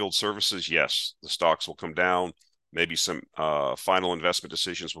oil field services? Yes, the stocks will come down. Maybe some final investment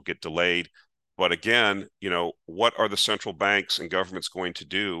decisions will get delayed. But again, what are the central banks and governments going to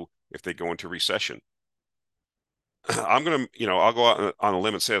do if they go into recession? I'm going to, I'll go out on a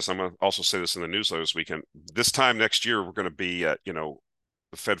limb and say this. I'm going to also say this in the newsletter this weekend. This time next year, we're going to be at, the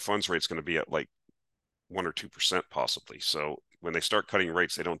Fed funds rate is going to be at like 1 or 2% possibly. So when they start cutting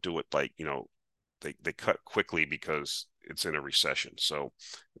rates, they don't do it like, they cut quickly because it's in a recession. So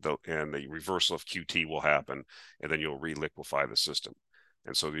the reversal of QT will happen, and then you'll reliquefy the system.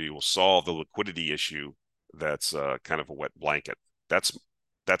 And so you will solve the liquidity issue that's kind of a wet blanket.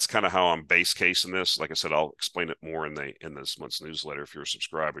 That's kind of how I'm base case in this. Like I said, I'll explain it more in this month's newsletter. If you're a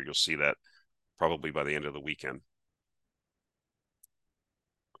subscriber, you'll see that probably by the end of the weekend.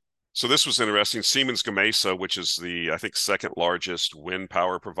 So this was interesting. Siemens Gamesa, which is the, I think, second largest wind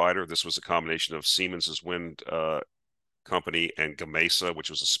power provider. This was a combination of Siemens's wind company and Gamesa,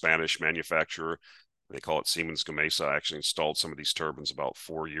 which was a Spanish manufacturer. They call it Siemens Gamesa. I actually installed some of these turbines about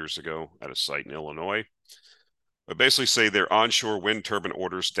 4 years ago at a site in Illinois. But basically say their onshore wind turbine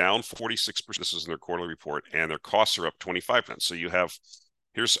orders down 46%. This is in their quarterly report, and their costs are up 25%. So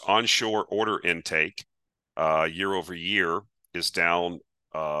here's onshore order intake year over year is down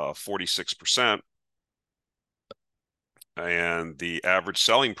 46%. And the average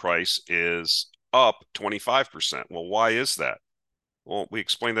selling price is up 25%. Well, why is that? Well, we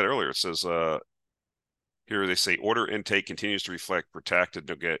explained that earlier. It says here they say order intake continues to reflect protected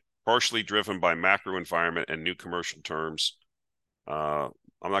partially driven by macro environment and new commercial terms. I'm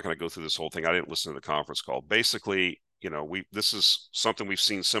not going to go through this whole thing. I didn't listen to the conference call. Basically, this is something we've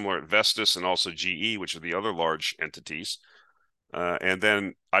seen similar at Vestas and also GE, which are the other large entities. And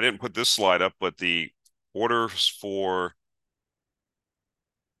then I didn't put this slide up, but the orders for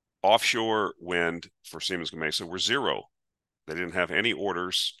offshore wind for Siemens Gamesa were zero. They didn't have any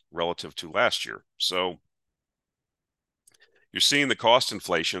orders relative to last year. So you're seeing the cost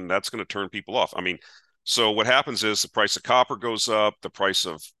inflation. That's going to turn people off. I mean, so what happens is the price of copper goes up, the price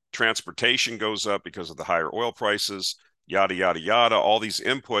of transportation goes up because of the higher oil prices, yada, yada, yada, all these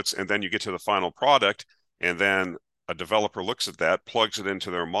inputs. And then you get to the final product, and then a developer looks at that, plugs it into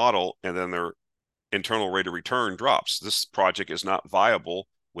their model, and then their internal rate of return drops. This project is not viable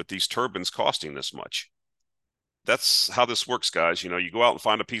with these turbines costing this much. That's how this works, guys. You go out and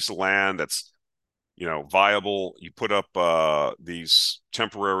find a piece of land that's, viable. You put up these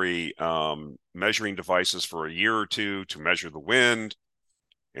temporary measuring devices for a year or two to measure the wind,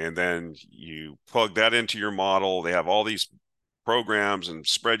 and then you plug that into your model. They have all these programs and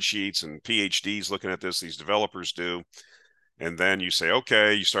spreadsheets and PhDs looking at this, these developers do. And then you say,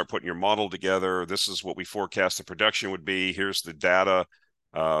 okay, you start putting your model together. This is what we forecast the production would be. Here's the data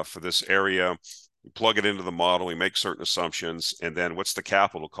for this area. We plug it into the model. We make certain assumptions. And then what's the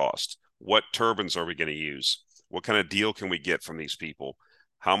capital cost? What turbines are we going to use? What kind of deal can we get from these people?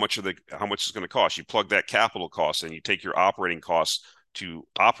 How much is going to cost? You plug that capital cost and you take your operating costs to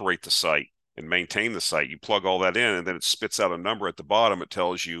operate the site and maintain the site. You plug all that in, and then it spits out a number at the bottom. It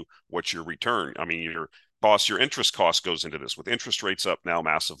tells you what's your return. I mean, your interest cost goes into this. With interest rates up now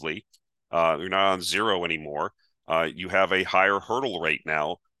massively, you're not on zero anymore. You have a higher hurdle rate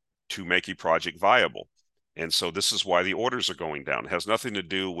now to make a project viable. And so this is why the orders are going down. It has nothing to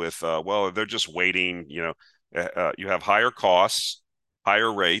do with, well, they're just waiting. You have higher costs,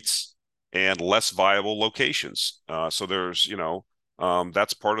 higher rates, and less viable locations. So there's,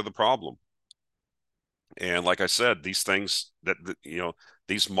 that's part of the problem. And like I said, these things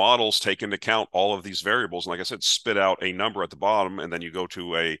these models take into account all of these variables. And like I said, spit out a number at the bottom, and then you go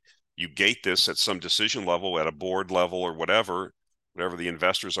to you gate this at some decision level, at a board level or whatever the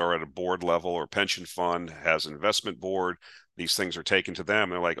investors are at a board level, or pension fund has an investment board. These things are taken to them.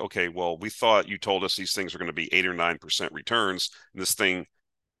 They're like, okay, well, we thought you told us these things are going to be 8 or 9% returns. And this thing,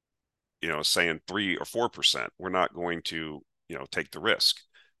 is saying 3 or 4%. We're not going to, take the risk.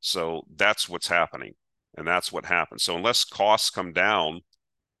 So that's what's happening. And that's what happens. So unless costs come down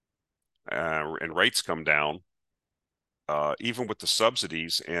and rates come down, even with the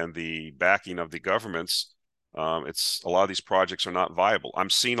subsidies and the backing of the governments, it's a lot of these projects are not viable. I'm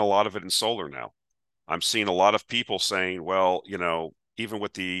seeing a lot of it in solar now. I'm seeing a lot of people saying, well, even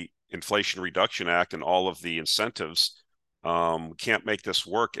with the Inflation Reduction Act and all of the incentives, we can't make this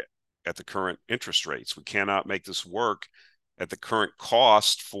work at the current interest rates. We cannot make this work at the current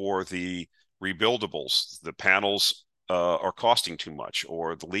cost for the rebuildables. The panels are costing too much,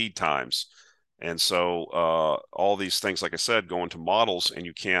 or the lead times. And so all these things, like I said, go into models and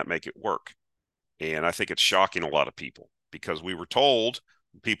you can't make it work. And I think it's shocking a lot of people, because we were told,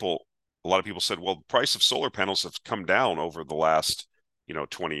 people a lot of people said, well, the price of solar panels have come down over the last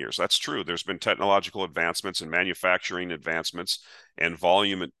 20 years. That's true. There's been technological advancements and manufacturing advancements and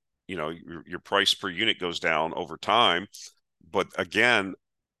volume, your price per unit goes down over time. But again,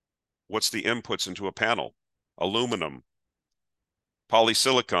 what's the inputs into a panel? Aluminum,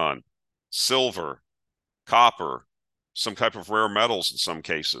 polysilicon, silver, copper, some type of rare metals in some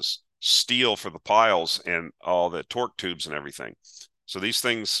cases, steel for the piles and all the torque tubes and everything. So these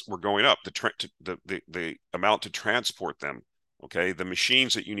things were going up, the amount to transport them, okay? The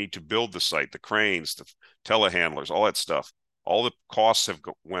machines that you need to build the site, the cranes, the telehandlers, all that stuff, all the costs have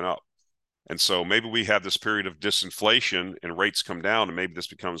went up. And so maybe we have this period of disinflation and rates come down and maybe this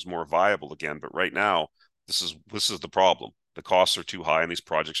becomes more viable again. But right now, this is the problem. The costs are too high and these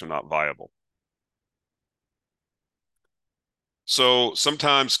projects are not viable. So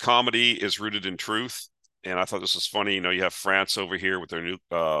sometimes comedy is rooted in truth. And I thought this was funny. You have France over here with their new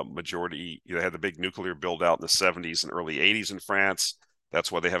majority. They had the big nuclear build out in the 70s and early 80s in France.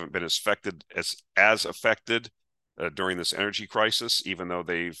 That's why they haven't been as affected during this energy crisis, even though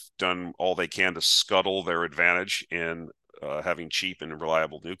they've done all they can to scuttle their advantage in having cheap and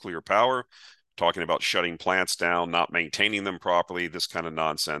reliable nuclear power, talking about shutting plants down, not maintaining them properly, this kind of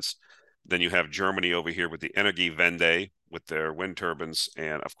nonsense. Then you have Germany over here with the Energiewende with their wind turbines.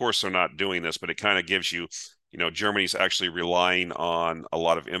 And of course, they're not doing this, but it kind of gives you, Germany's actually relying on a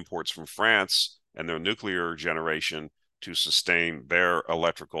lot of imports from France and their nuclear generation to sustain their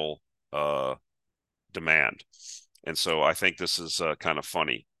electrical demand. And so I think this is kind of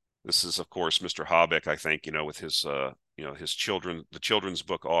funny. This is, of course, Mr. Habeck, I think, with his, the children's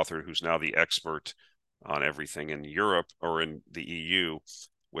book author, who's now the expert on everything in Europe or in the EU,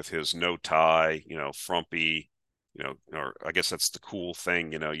 with his no tie, frumpy, or I guess that's the cool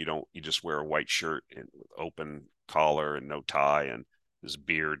thing, you just wear a white shirt and open collar and no tie and his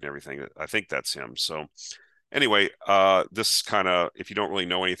beard and everything. I think that's him. So anyway, this kind of, if you don't really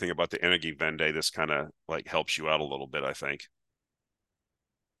know anything about the Energiewende, this kind of like helps you out a little bit, I think.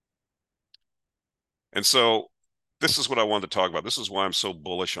 And so this is what I wanted to talk about. This is why I'm so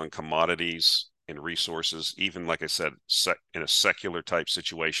bullish on commodities and resources, even like I said, in a secular type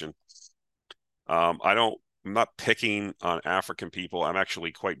situation. I'm not picking on African people. I'm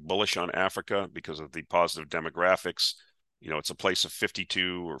actually quite bullish on Africa because of the positive demographics. It's a place of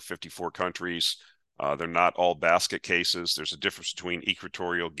 52 or 54 countries. They're not all basket cases. There's a difference between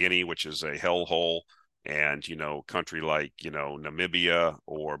Equatorial Guinea, which is a hellhole, and, country like, Namibia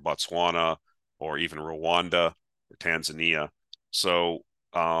or Botswana or even Rwanda or Tanzania. So,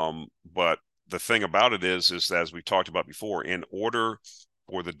 but the thing about it is as we talked about before, in order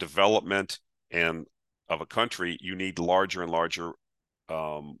for the development and of a country, you need larger and larger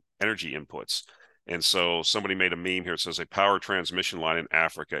energy inputs. And so somebody made a meme here. It says a power transmission line in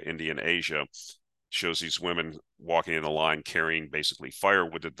Africa, India, and Asia shows these women walking in a line carrying basically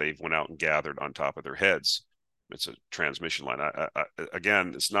firewood that they've went out and gathered on top of their heads. It's a transmission line.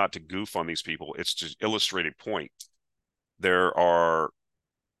 Again, it's not to goof on these people. It's to illustrate a point. There are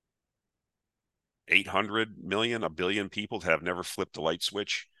 800 million, a billion people that have never flipped a light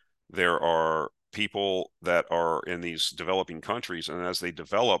switch. There are people that are in these developing countries, and as they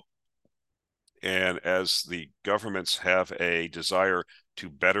develop and as the governments have a desire to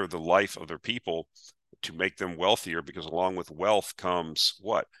better the life of their people, to make them wealthier, because along with wealth comes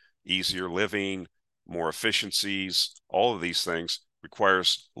what? Easier living, more efficiencies, all of these things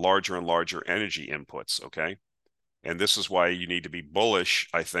requires larger and larger energy inputs, okay? And this is why you need to be bullish,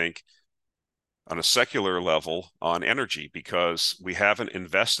 I think, on a secular level on energy, because we haven't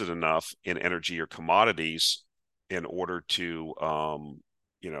invested enough in energy or commodities in order to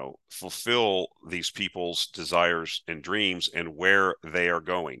fulfill these people's desires and dreams and where they are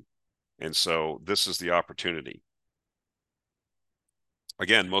going. And so this is the opportunity.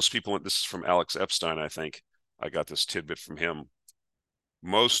 Again, most people, this is from Alex Epstein, I think. I got this tidbit from him.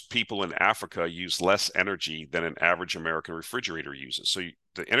 Most people in Africa use less energy than an average American refrigerator uses. So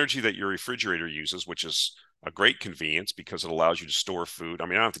the energy that your refrigerator uses, which is a great convenience because it allows you to store food. I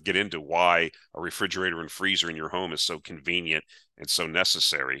mean, I don't have to get into why a refrigerator and freezer in your home is so convenient and so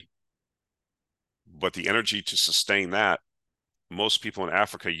necessary. But the energy to sustain that, most people in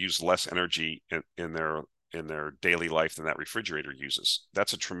Africa use less energy in their daily life than that refrigerator uses.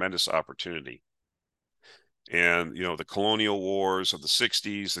 That's a tremendous opportunity. And, the colonial wars of the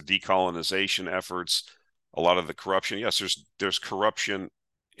 60s, the decolonization efforts, a lot of the corruption. Yes, there's corruption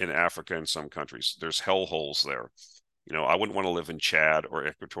in Africa in some countries. There's hellholes there. I wouldn't want to live in Chad or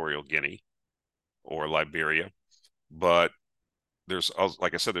Equatorial Guinea or Liberia, but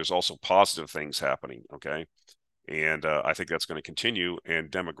like I said, there's also positive things happening, okay? And I think that's going to continue.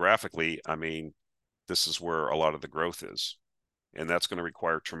 And demographically, I mean, this is where a lot of the growth is. And that's going to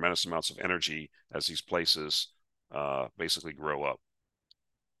require tremendous amounts of energy as these places basically grow up.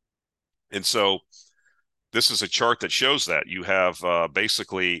 And so this is a chart that shows that. You have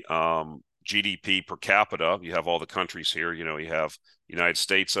basically GDP per capita. You have all the countries here. You know, you have United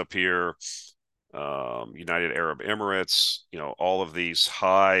States up here, United Arab Emirates, you know, all of these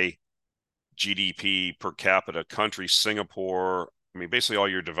high GDP per capita countries, Singapore, I mean, basically all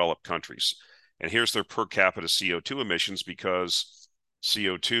your developed countries. And here's their per capita CO2 emissions, because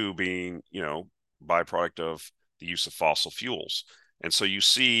CO2 being, you know, byproduct of the use of fossil fuels. And so you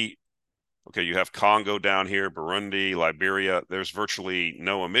see, okay, you have Congo down here, Burundi, Liberia. There's virtually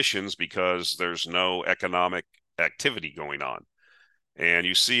no emissions because there's no economic activity going on. And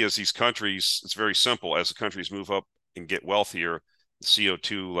you see, as these countries, it's very simple, as the countries move up and get wealthier, the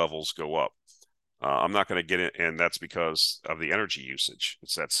CO2 levels go up. I'm not going to get it, and that's because of the energy usage.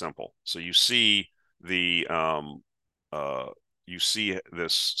 It's that simple. So you see the you see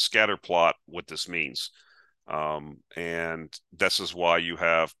this scatter plot, what this means, and this is why you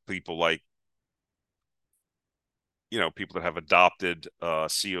have people like, you know, people that have adopted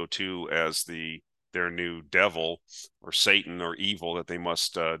CO2 as their new devil or Satan or evil that they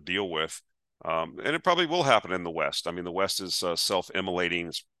must deal with. And it probably will happen in the West. I mean, the West is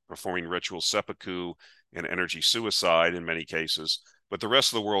self-immolating, performing ritual seppuku and energy suicide in many cases, but the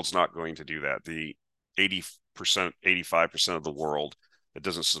rest of the world's not going to do that. The 80%, 85% of the world that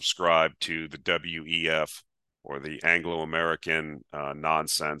doesn't subscribe to the WEF or the Anglo-American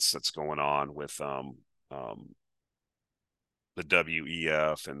nonsense that's going on with the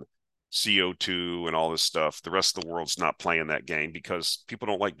WEF and CO2 and all this stuff. The rest of the world's not playing that game because people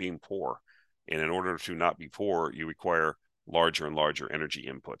don't like being poor. And in order to not be poor, you require larger and larger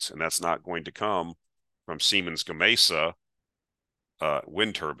energy inputs. And that's not going to come from Siemens Gamesa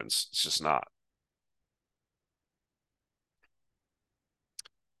wind turbines. It's just not.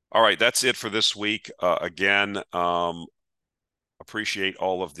 All right, that's it for this week. Again, appreciate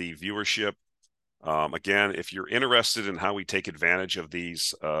all of the viewership. Again, if you're interested in how we take advantage of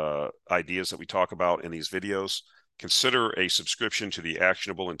these ideas that we talk about in these videos, consider a subscription to the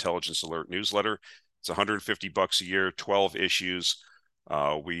Actionable Intelligence Alert newsletter. It's $150 a year, 12 issues.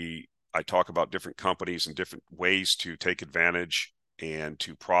 I talk about different companies and different ways to take advantage and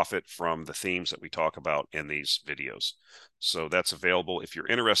to profit from the themes that we talk about in these videos. So that's available. If you're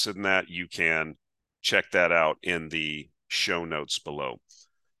interested in that, you can check that out in the show notes below.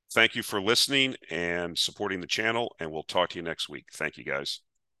 Thank you for listening and supporting the channel, and we'll talk to you next week. Thank you, guys.